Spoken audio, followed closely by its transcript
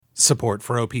Support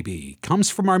for OPB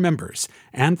comes from our members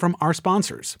and from our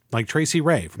sponsors, like Tracy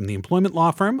Ray from the employment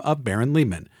law firm of Barron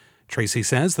Liebman. Tracy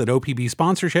says that OPB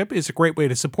sponsorship is a great way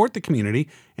to support the community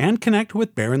and connect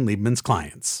with Barron Liebman's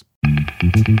clients.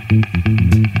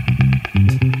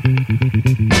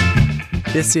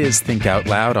 This is Think Out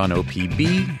Loud on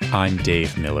OPB. I'm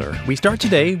Dave Miller. We start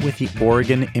today with the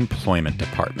Oregon Employment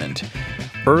Department.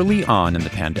 Early on in the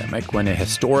pandemic, when a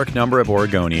historic number of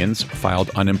Oregonians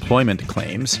filed unemployment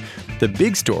claims, the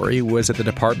big story was that the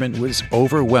department was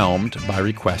overwhelmed by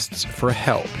requests for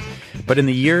help. But in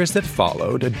the years that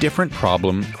followed, a different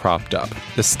problem cropped up.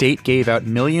 The state gave out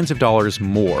millions of dollars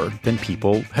more than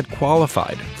people had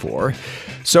qualified for.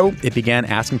 So it began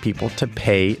asking people to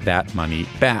pay that money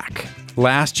back.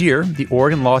 Last year, the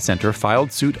Oregon Law Center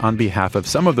filed suit on behalf of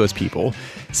some of those people,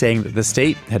 saying that the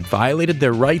state had violated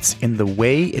their rights in the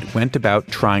way it went about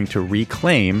trying to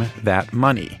reclaim that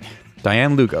money.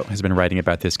 Dianne Lugo has been writing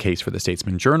about this case for the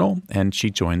Statesman Journal, and she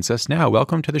joins us now.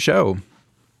 Welcome to the show.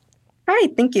 Hi,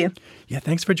 thank you. Yeah,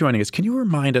 thanks for joining us. Can you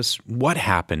remind us what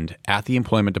happened at the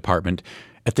Employment Department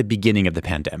at the beginning of the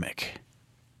pandemic?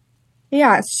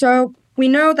 Yeah, so we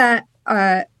know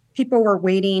that people were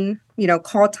waiting,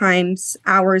 call times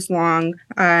hours long.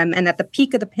 And at the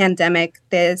peak of the pandemic,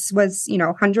 this was,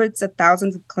 hundreds of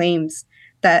thousands of claims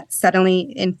that suddenly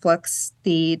influxed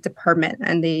the department.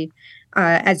 And they,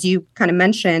 as you kind of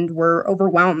mentioned, were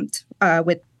overwhelmed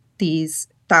with these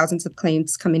thousands of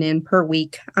claims coming in per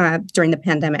week during the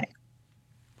pandemic.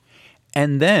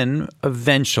 And then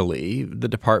eventually the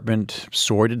department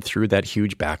sorted through that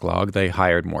huge backlog. They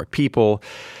hired more people.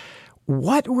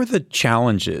 What were the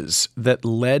challenges that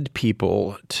led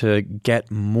people to get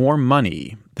more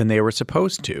money than they were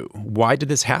supposed to? Why did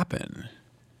this happen?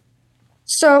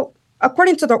 So,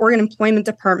 according to the Oregon Employment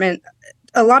Department,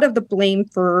 a lot of the blame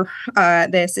for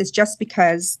this is just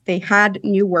because they had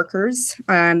new workers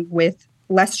with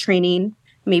less training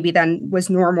maybe than was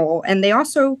normal. And they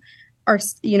also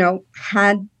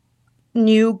had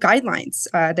new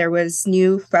guidelines. There was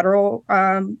new federal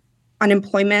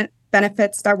unemployment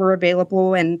benefits that were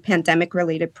available and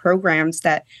pandemic-related programs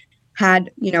that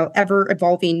had,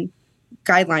 ever-evolving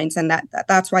guidelines. And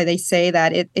that's why they say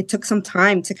that it took some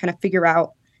time to kind of figure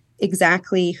out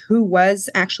exactly who was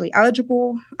actually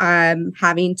eligible,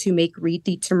 having to make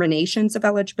redeterminations of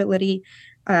eligibility.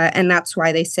 And that's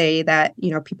why they say that,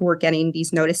 people were getting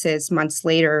these notices months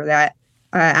later that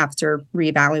after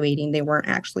reevaluating, they weren't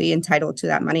actually entitled to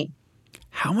that money.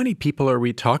 How many people are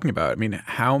we talking about? I mean,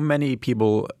 how many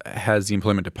people has the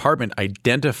Employment Department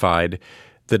identified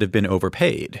that have been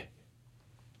overpaid?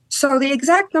 So the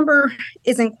exact number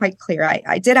isn't quite clear.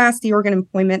 I did ask the Oregon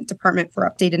Employment Department for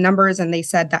updated numbers, and they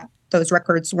said that those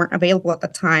records weren't available at the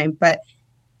time. But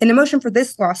in the motion for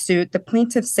this lawsuit, the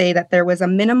plaintiffs say that there was a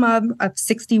minimum of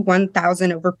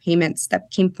 61,000 overpayments that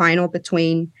became final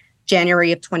between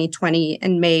January of 2020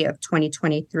 and May of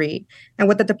 2023. And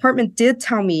what the department did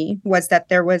tell me was that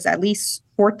there was at least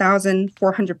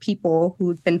 4,400 people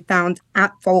who'd been found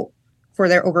at fault for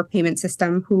their overpayment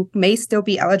system who may still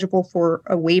be eligible for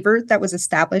a waiver that was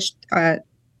established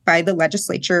by the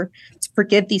legislature to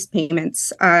forgive these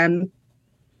payments. And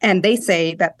they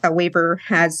say that the waiver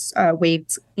has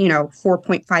waived,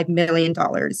 $4.5 million in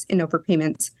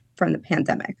overpayments from the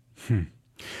pandemic.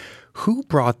 Who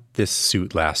brought this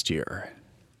suit last year?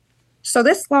 So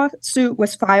this lawsuit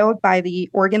was filed by the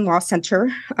Oregon Law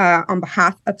Center on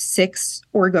behalf of 6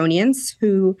 Oregonians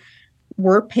who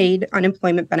were paid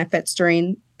unemployment benefits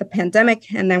during the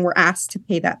pandemic and then were asked to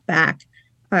pay that back.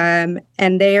 And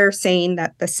they are saying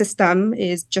that the system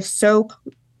is just so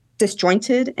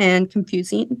disjointed and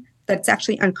confusing that it's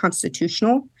actually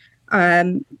unconstitutional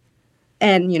and,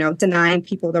 denying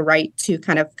people the right to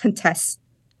kind of contest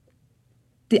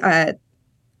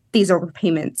these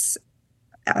overpayments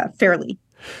fairly.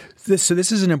 So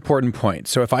this is an important point.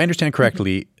 So if I understand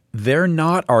correctly, they're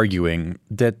not arguing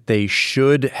that they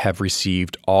should have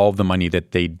received all the money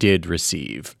that they did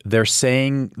receive. They're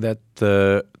saying that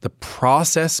the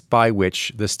process by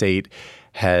which the state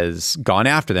has gone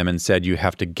after them and said, you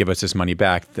have to give us this money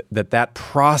back, that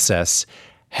process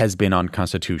has been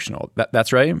unconstitutional.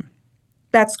 That's right?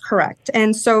 That's correct.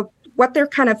 And so what they're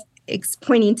kind of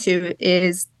pointing to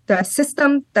is the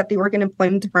system that the Oregon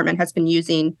Employment Department has been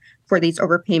using for these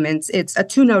overpayments. It's a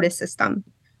 2-notice system.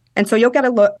 And so you'll get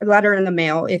a letter in the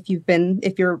mail if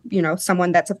you're,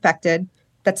 someone that's affected,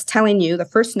 that's telling you the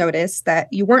first notice that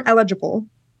you weren't eligible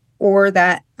or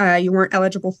that you weren't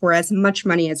eligible for as much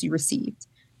money as you received.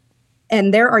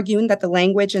 And they're arguing that the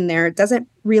language in there doesn't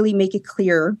really make it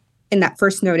clear in that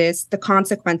first notice the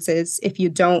consequences if you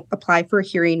don't apply for a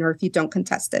hearing or if you don't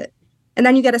contest it. And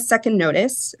then you get a second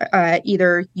notice.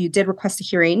 Either you did request a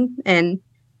hearing and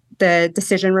the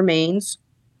decision remains,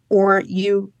 or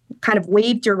you kind of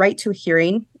waived your right to a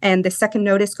hearing and the second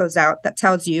notice goes out that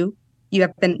tells you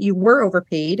you were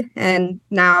overpaid and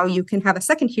now you can have a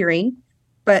second hearing,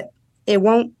 but it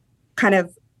won't kind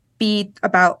of be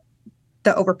about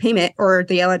the overpayment or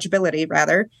the eligibility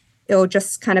rather. It'll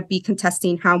just kind of be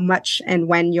contesting how much and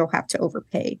when you'll have to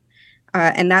overpay.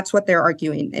 And that's what they're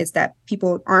arguing, is that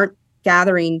people aren't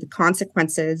gathering the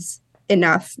consequences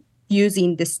enough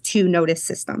using this two notice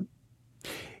system.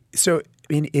 So,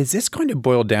 I mean, is this going to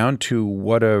boil down to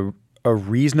what a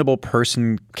reasonable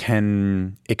person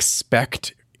can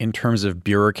expect in terms of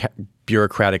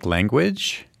bureaucratic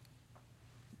language?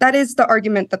 That is the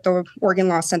argument that the Oregon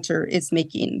Law Center is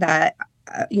making, that,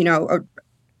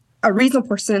 a reasonable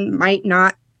person might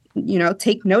not,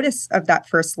 take notice of that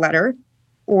first letter,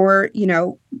 or,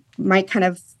 might kind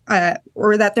of,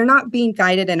 or that they're not being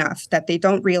guided enough, that they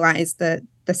don't realize the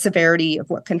severity of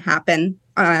what can happen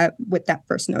with that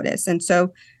first notice. And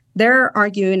so they're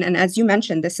arguing, and as you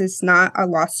mentioned, this is not a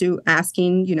lawsuit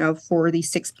asking, for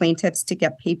these 6 plaintiffs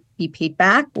to be paid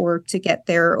back or to get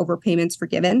their overpayments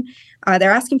forgiven.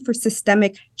 They're asking for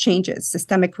systemic changes,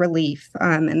 systemic relief,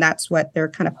 and that's what they're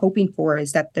kind of hoping for,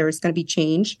 is that there's going to be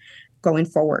change going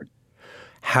forward.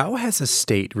 How has the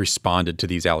state responded to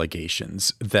these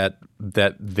allegations that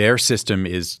their system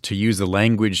is, to use the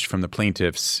language from the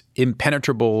plaintiffs,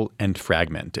 impenetrable and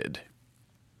fragmented?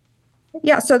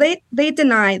 Yeah, so they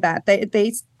deny that.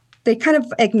 They kind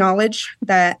of acknowledge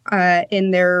that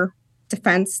in their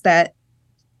defense that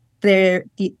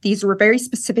these were very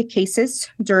specific cases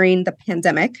during the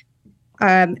pandemic,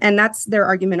 and that's their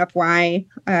argument of why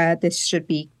this should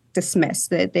be dismissed.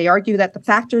 They argue that the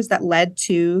factors that led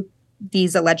to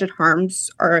these alleged harms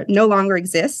are no longer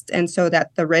exist, and so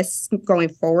that the risk going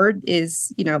forward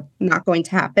is, not going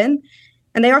to happen.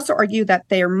 And they also argue that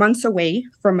they are months away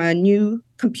from a new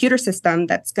computer system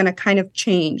that's going to kind of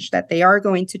change, that they are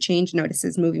going to change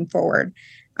notices moving forward.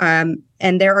 And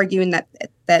they're arguing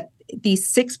that these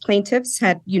 6 plaintiffs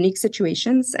had unique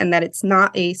situations and that it's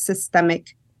not a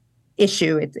systemic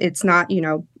issue. It's not,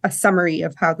 a summary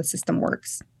of how the system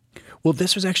works. Well,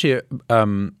 this was actually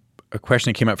a question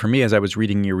that came up for me as I was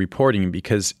reading your reporting,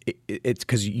 because it's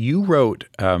because you wrote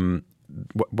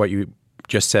what you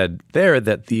just said there,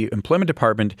 that the Employment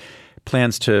Department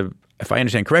plans to, if I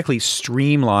understand correctly,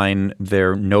 streamline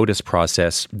their notice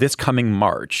process this coming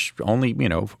March, only,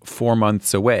 4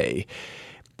 months away.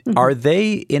 Mm-hmm. Are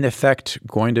they, in effect,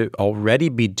 going to already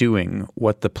be doing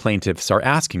what the plaintiffs are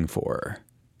asking for?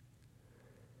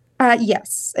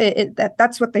 Yes,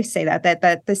 that's what they say,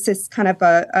 that this is kind of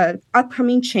a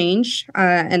upcoming change,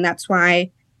 and that's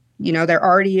why, they're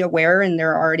already aware and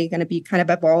they're already going to be kind of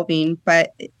evolving.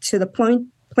 But to the point,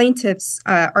 plaintiffs'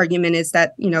 argument is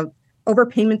that,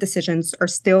 overpayment decisions are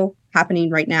still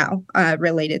happening right now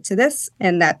related to this,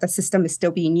 and that the system is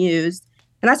still being used.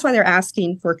 And that's why they're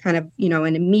asking for kind of,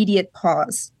 an immediate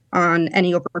pause on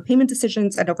any overpayment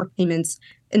decisions and overpayments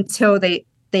until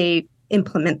they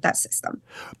implement that system.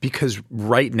 Because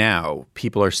right now,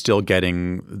 people are still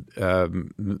getting,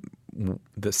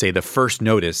 the first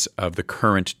notice of the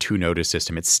current 2-notice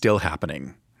system. It's still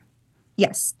happening.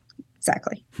 Yes,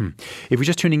 exactly. If you're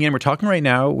just tuning in, we're talking right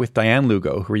now with Dianne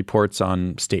Lugo, who reports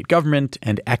on state government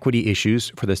and equity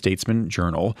issues for the Statesman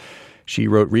Journal. She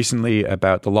wrote recently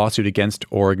about the lawsuit against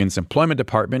Oregon's Employment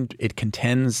Department. It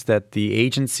contends that the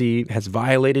agency has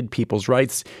violated people's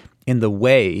rights in the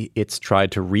way it's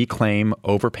tried to reclaim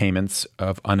overpayments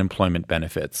of unemployment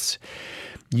benefits.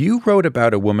 You wrote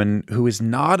about a woman who is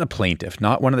not a plaintiff,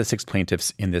 not one of the 6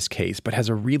 plaintiffs in this case, but has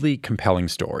a really compelling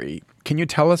story. Can you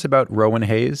tell us about Rowan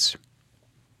Hayes?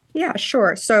 Yeah,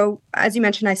 sure. So as you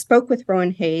mentioned, I spoke with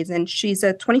Rowan Hayes, and she's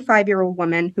a 25-year-old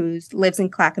woman who lives in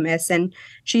Clackamas, and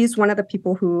she's one of the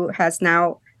people who has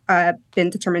now been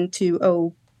determined to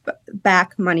owe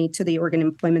back money to the Oregon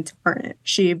Employment Department.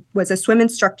 She was a swim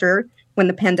instructor when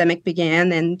the pandemic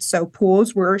began, and so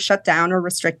pools were shut down or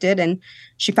restricted, and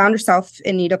she found herself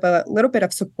in need of a little bit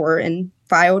of support and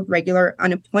filed regular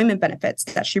unemployment benefits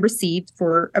that she received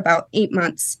for about 8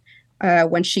 months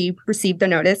when she received a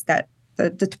notice that the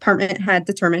department had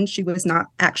determined she was not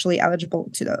actually eligible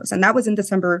to those. And that was in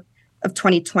December of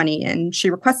 2020, and she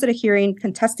requested a hearing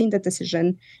contesting the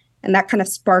decision. And that kind of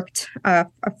sparked a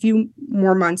few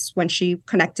more months when she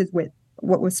connected with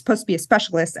what was supposed to be a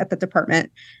specialist at the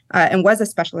department and was a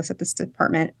specialist at this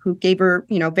department, who gave her,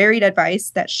 varied advice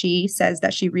that she says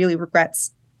that she really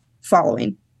regrets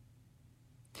following.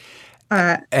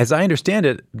 As I understand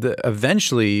it,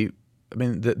 eventually I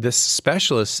mean, this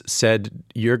specialist said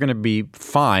you're going to be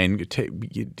fine.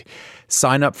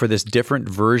 Sign up for this different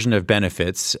version of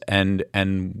benefits, and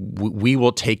we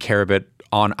will take care of it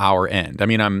on our end. I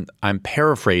mean, I'm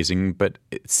paraphrasing, but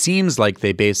it seems like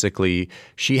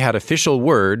she had official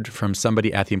word from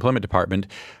somebody at the employment department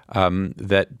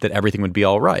that everything would be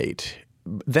all right.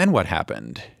 Then what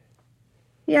happened?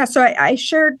 Yeah, so she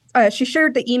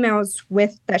shared the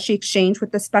emails that she exchanged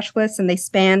with the specialist, and they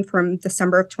span from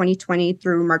December of 2020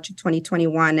 through March of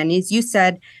 2021. And as you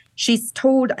said, she's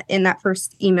told in that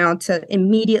first email to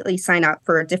immediately sign up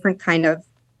for a different kind of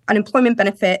unemployment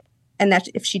benefit, and that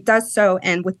if she does so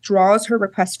and withdraws her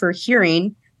request for a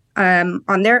hearing,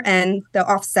 on their end, they'll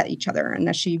offset each other, and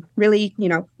that she really,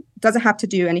 doesn't have to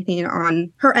do anything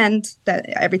on her end, that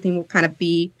everything will kind of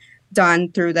be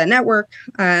done through the network.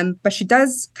 But she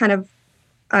does kind of,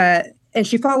 and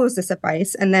she follows this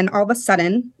advice. And then all of a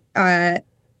sudden,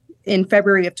 in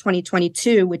February of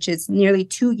 2022, which is nearly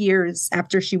 2 years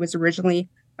after she was originally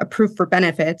approved for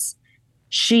benefits,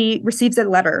 she receives a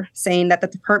letter saying that the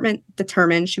department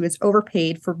determined she was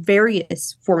overpaid for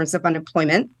various forms of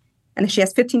unemployment, and that she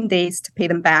has 15 days to pay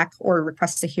them back or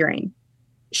request a hearing.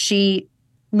 She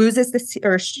loses this,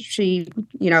 or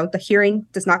the hearing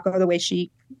does not go the way she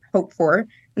hoped for,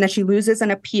 and that she loses an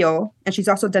appeal, and she's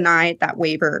also denied that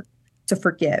waiver to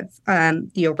forgive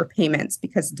the overpayments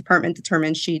because the department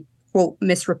determined she, quote,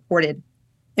 misreported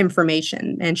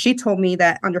information. And she told me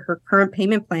that under her current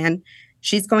payment plan,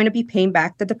 she's going to be paying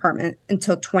back the department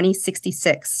until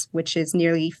 2066, which is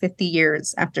nearly 50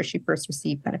 years after she first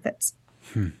received benefits.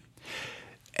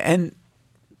 And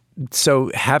so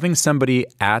having somebody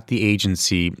at the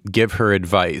agency give her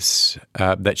advice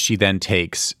that she then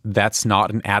takes, that's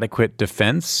not an adequate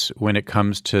defense when it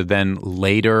comes to then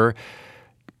later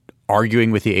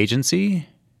arguing with the agency?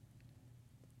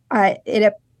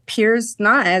 It appears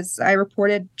not. As I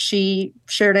reported, she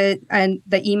shared it, and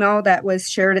the email that was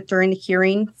shared during the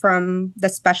hearing from the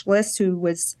specialist who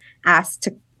was asked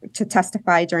to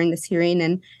testify during this hearing.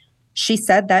 And she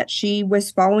said that she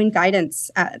was following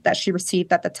guidance that she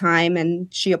received at the time,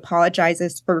 and she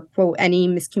apologizes for, quote, any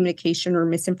miscommunication or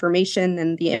misinformation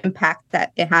and the impact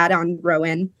that it had on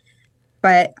Rowan.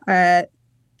 But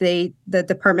the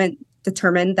department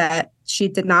determined that she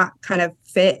did not kind of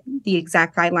fit the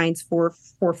exact guidelines for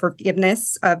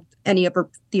forgiveness of any of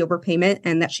the overpayment,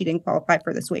 and that she didn't qualify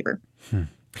for this waiver.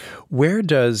 Where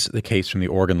does the case from the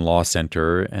Oregon Law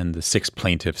Center and the 6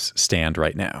 plaintiffs stand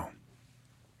right now?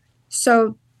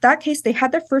 So that case, they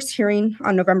had their first hearing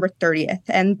on November 30th,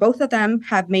 and both of them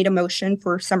have made a motion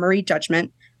for summary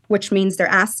judgment, which means they're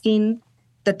asking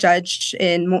the judge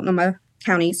in Multnomah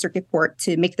County Circuit Court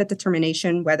to make the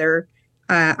determination whether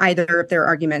either of their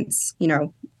arguments,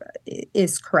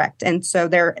 is correct. And so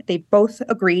they both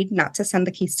agreed not to send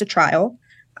the case to trial.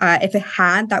 If it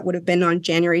had, that would have been on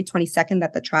January 22nd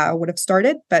that the trial would have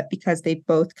started. But because they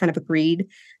both kind of agreed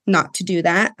not to do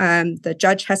that, the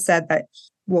judge has said that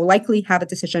we'll likely have a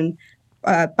decision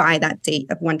by that date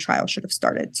of when trial should have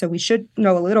started. So we should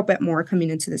know a little bit more coming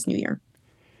into this new year.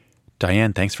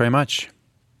 Dianne, thanks very much.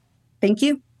 Thank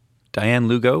you. Dianne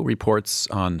Lugo reports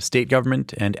on state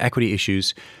government and equity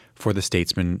issues for the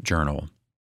Statesman Journal.